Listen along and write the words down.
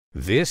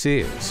This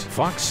is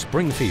Fox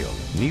Springfield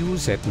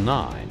News at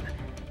 9.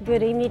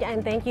 Good evening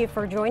and thank you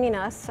for joining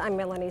us. I'm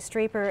Melanie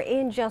Streeper.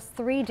 In just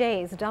 3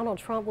 days, Donald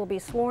Trump will be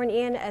sworn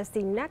in as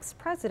the next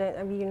president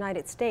of the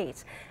United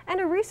States. And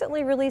a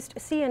recently released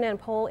CNN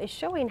poll is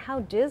showing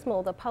how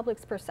dismal the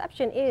public's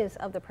perception is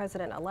of the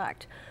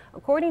president-elect.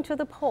 According to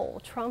the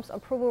poll, Trump's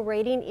approval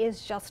rating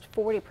is just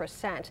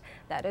 40%.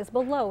 That is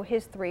below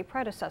his three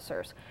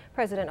predecessors.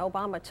 President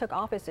Obama took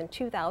office in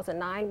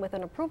 2009 with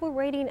an approval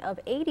rating of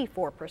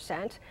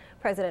 84%.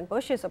 President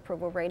Bush's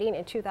approval rating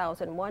in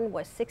 2001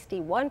 was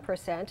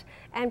 61%,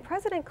 and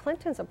President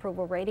Clinton's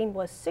approval rating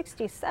was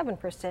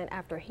 67%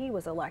 after he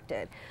was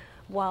elected.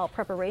 While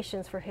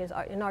preparations for his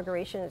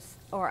inaugurations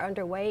are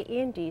underway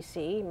in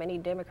D.C., many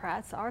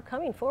Democrats are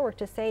coming forward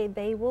to say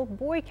they will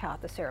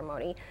boycott the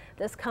ceremony.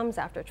 This comes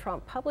after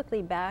Trump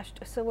publicly bashed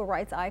civil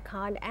rights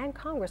icon and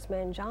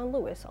Congressman John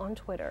Lewis on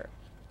Twitter.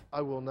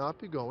 I will not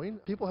be going.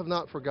 People have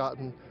not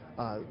forgotten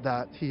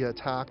that he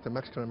attacked a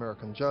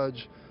Mexican-American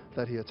judge,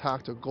 that he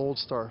attacked a Gold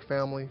Star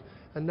family,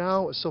 and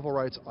now a civil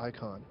rights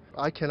icon.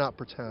 I cannot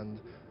pretend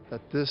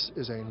that this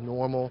is a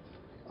normal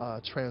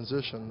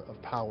transition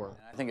of power.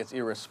 I think it's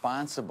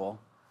irresponsible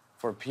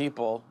for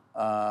people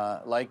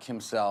like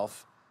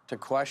himself to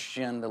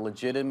question the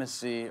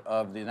legitimacy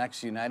of the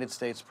next United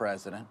States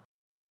president.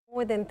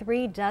 More than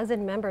 36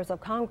 members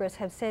of Congress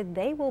have said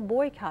they will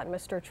boycott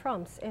Mr.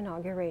 Trump's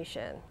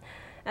inauguration.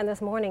 And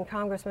this morning,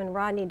 Congressman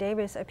Rodney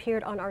Davis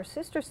appeared on our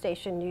sister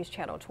station, News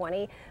Channel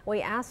 20.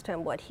 We asked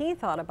him what he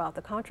thought about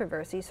the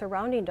controversy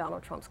surrounding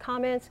Donald Trump's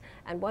comments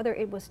and whether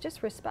it was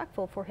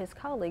disrespectful for his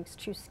colleagues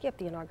to skip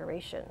the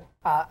inauguration.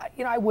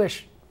 I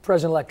wish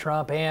President-elect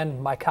Trump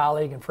and my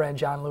colleague and friend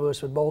John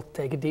Lewis would both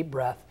take a deep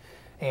breath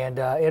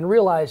and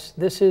realize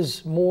this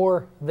is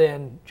more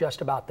than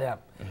just about them.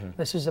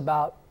 This is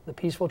about the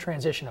peaceful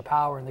transition of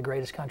power in the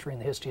greatest country in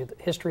the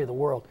history of the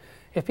world.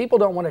 If people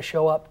don't want to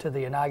show up to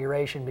the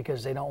inauguration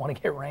because they don't want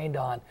to get rained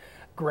on,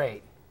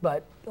 great.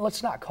 But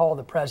let's not call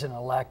the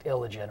president-elect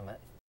illegitimate.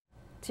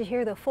 To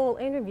hear the full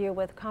interview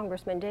with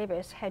Congressman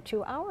Davis, head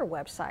to our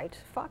website,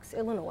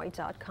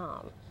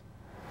 foxillinois.com.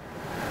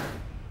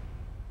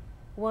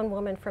 One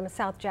woman from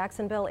South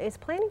Jacksonville is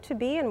planning to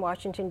be in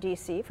Washington,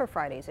 D.C. for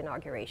Friday's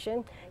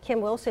inauguration.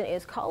 Kim Wilson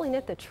is calling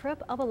it the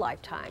trip of a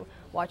lifetime,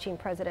 watching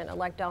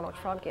President-elect Donald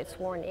Trump get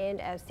sworn in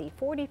as the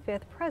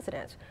 45th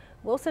president.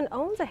 Wilson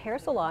owns a hair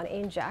salon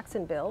in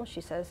Jacksonville. She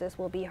says this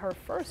will be her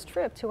first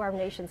trip to our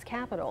nation's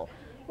capital.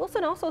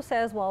 Wilson also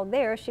says while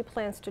there, she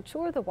plans to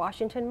tour the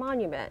Washington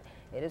Monument.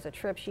 It is a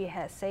trip she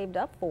has saved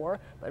up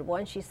for, but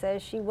one she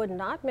says she would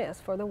not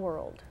miss for the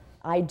world.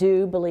 I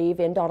do believe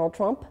in Donald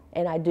Trump,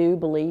 and I do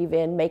believe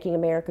in making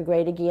America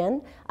great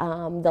again.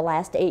 The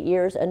last 8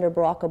 years under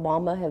Barack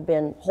Obama have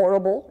been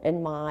horrible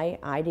in my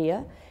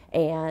idea,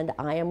 and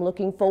I am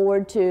looking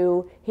forward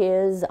to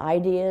his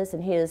ideas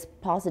and his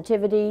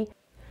positivity.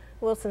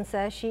 Wilson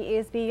says she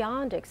is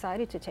beyond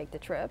excited to take the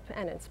trip,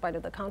 and in spite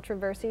of the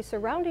controversy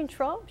surrounding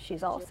Trump,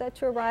 she's all set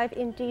to arrive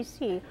in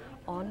D.C.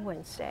 on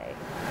Wednesday.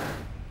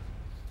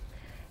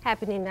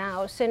 Happening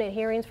now, Senate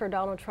hearings for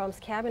Donald Trump's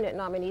cabinet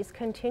nominees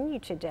continue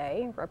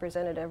today.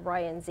 Representative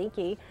Ryan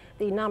Zinke,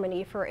 the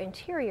nominee for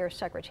Interior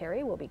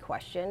Secretary, will be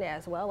questioned,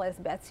 as well as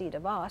Betsy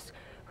DeVos,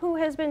 who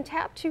has been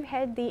tapped to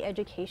head the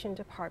Education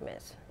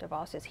Department.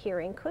 DeVos's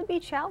hearing could be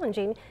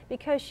challenging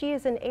because she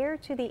is an heir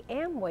to the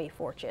Amway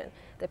fortune.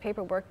 The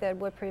paperwork that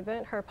would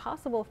prevent her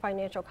possible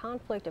financial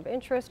conflict of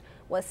interest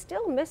was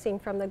still missing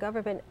from the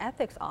Government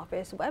Ethics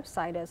Office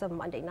website as of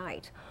Monday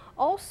night.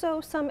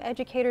 Also, some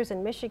educators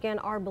in Michigan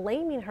are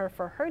blaming her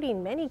for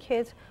hurting many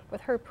kids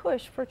with her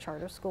push for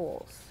charter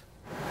schools.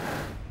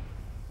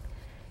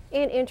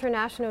 In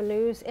international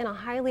news, in a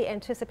highly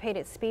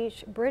anticipated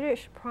speech,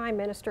 British Prime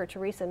Minister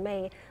Theresa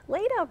May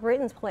laid out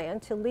Britain's plan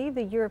to leave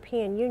the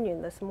European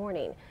Union this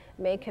morning.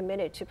 May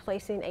committed to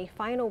placing a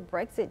final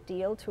Brexit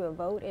deal to a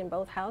vote in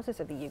both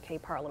houses of the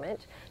UK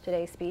Parliament.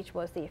 Today's speech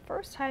was the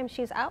first time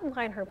she's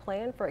outlined her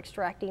plan for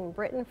extracting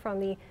Britain from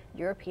the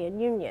European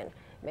Union.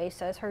 May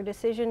says her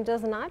decision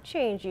does not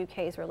change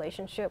UK's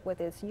relationship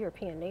with its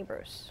European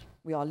neighbours.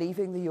 We are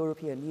leaving the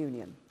European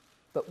Union,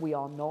 but we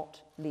are not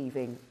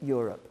leaving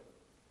Europe.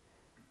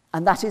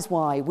 And that is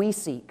why we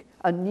seek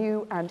a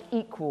new and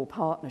equal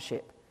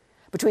partnership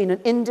between an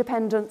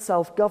independent,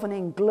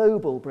 self-governing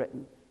global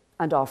Britain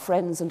and our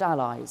friends and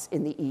allies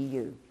in the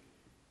EU.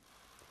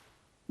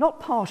 Not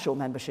partial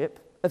membership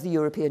of the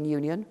European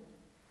Union,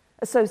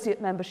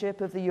 associate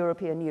membership of the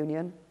European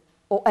Union,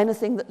 or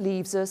anything that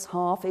leaves us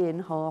half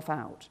in, half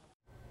out.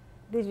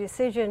 The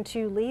decision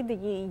to leave the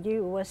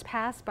EU was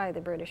passed by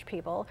the British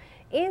people.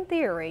 In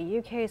theory,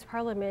 UK's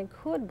Parliament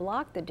could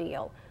block the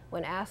deal.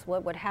 When asked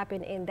what would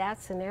happen in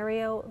that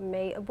scenario,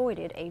 May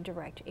avoided a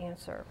direct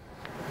answer.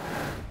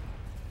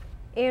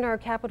 In our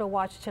Capitol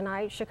Watch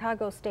tonight,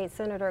 Chicago State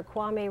Senator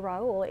Kwame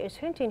Raoul is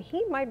hinting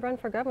he might run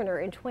for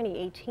governor in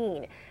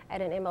 2018. At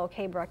an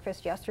MLK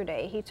breakfast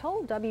yesterday, he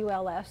told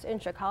WLS in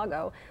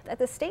Chicago that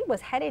the state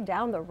was headed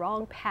down the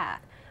wrong path.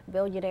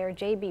 Billionaire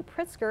J.B.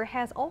 Pritzker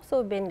has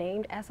also been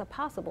named as a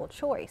possible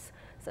choice.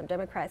 Some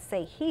Democrats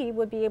say he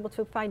would be able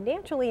to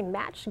financially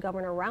match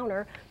Governor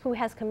Rauner, who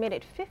has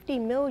committed $50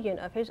 million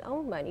of his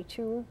own money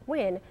to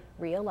win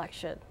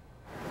re-election.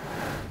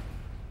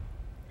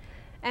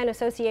 An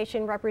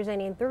association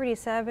representing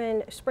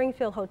 37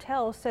 Springfield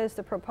hotels says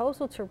the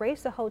proposal to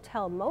raise the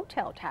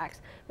hotel-motel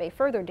tax may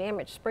further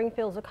damage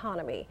Springfield's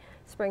economy.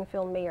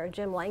 Springfield Mayor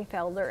Jim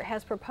Langfelder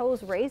has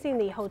proposed raising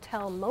the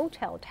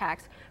hotel-motel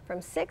tax from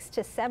 6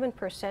 to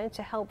 7%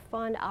 to help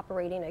fund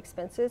operating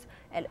expenses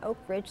at Oak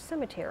Ridge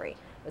Cemetery.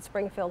 The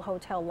Springfield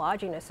Hotel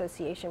Lodging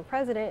Association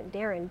president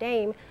Darren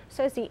Dame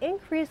says the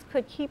increase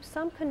could keep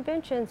some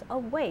conventions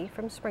away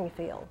from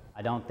Springfield.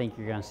 I don't think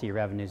you're going to see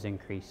revenues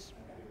increase.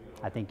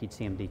 I think you'd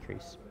see them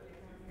decrease.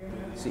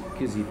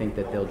 Because you think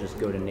that they'll just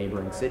go to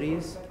neighboring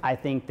cities? I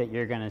think that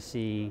you're going to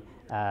see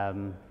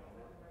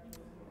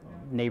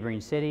neighboring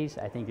cities.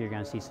 I think you're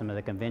going to see some of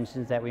the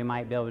conventions that we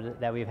might be able to,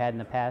 that we've had in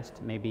the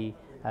past maybe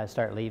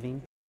start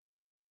leaving.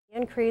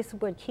 The increase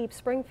would keep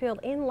Springfield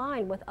in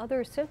line with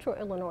other central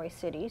Illinois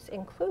cities,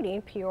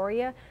 including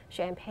Peoria,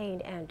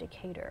 Champaign, and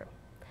Decatur.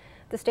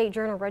 The State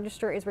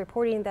Journal-Register is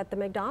reporting that the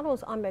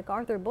McDonald's on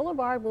MacArthur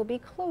Boulevard will be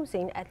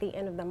closing at the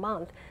end of the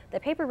month.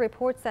 The paper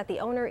reports that the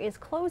owner is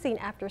closing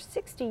after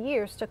 60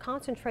 years to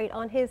concentrate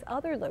on his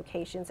other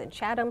locations in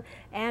Chatham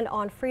and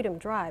on Freedom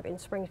Drive in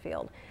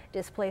Springfield.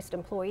 Displaced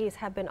employees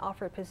have been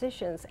offered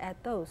positions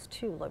at those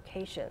two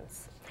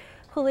locations.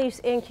 Police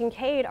in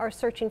Kincaid are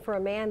searching for a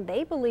man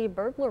they believe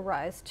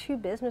burglarized two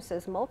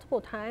businesses multiple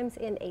times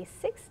in a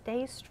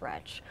 6-day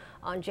stretch.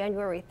 On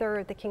January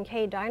 3rd, the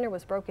Kincaid Diner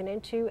was broken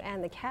into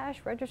and the cash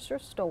register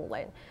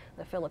stolen.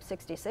 The Phillips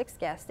 66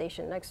 gas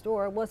station next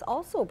door was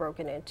also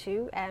broken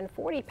into and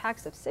 40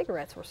 packs of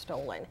cigarettes were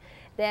stolen.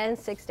 Then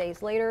 6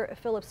 days later,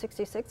 Phillips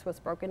 66 was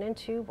broken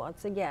into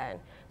once again.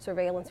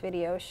 Surveillance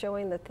video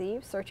showing the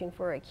thieves searching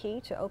for a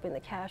key to open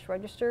the cash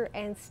register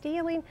and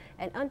stealing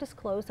an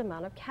undisclosed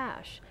amount of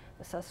cash.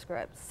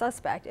 The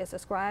suspect is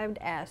described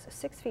as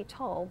 6 feet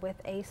tall with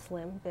a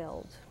slim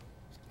build.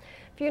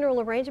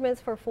 Funeral arrangements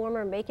for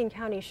former Macon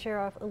County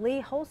Sheriff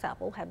Lee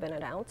Holsapple have been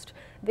announced.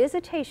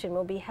 Visitation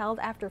will be held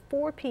after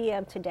 4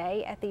 p.m.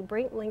 today at the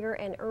Brinklinger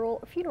and Earl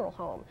Funeral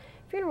Home.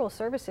 Funeral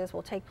services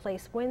will take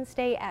place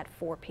Wednesday at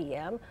 4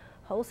 p.m.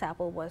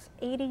 Holsapple was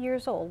 80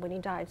 years old when he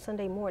died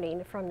Sunday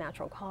morning from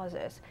natural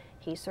causes.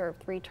 He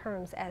served 3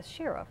 terms as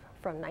sheriff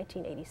from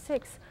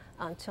 1986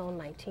 until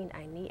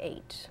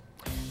 1998.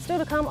 Still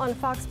to come on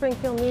Fox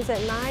Springfield News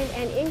at 9,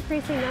 an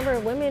increasing number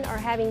of women are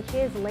having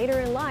kids later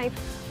in life.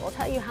 We'll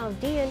tell you how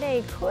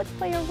DNA could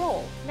play a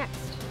role next.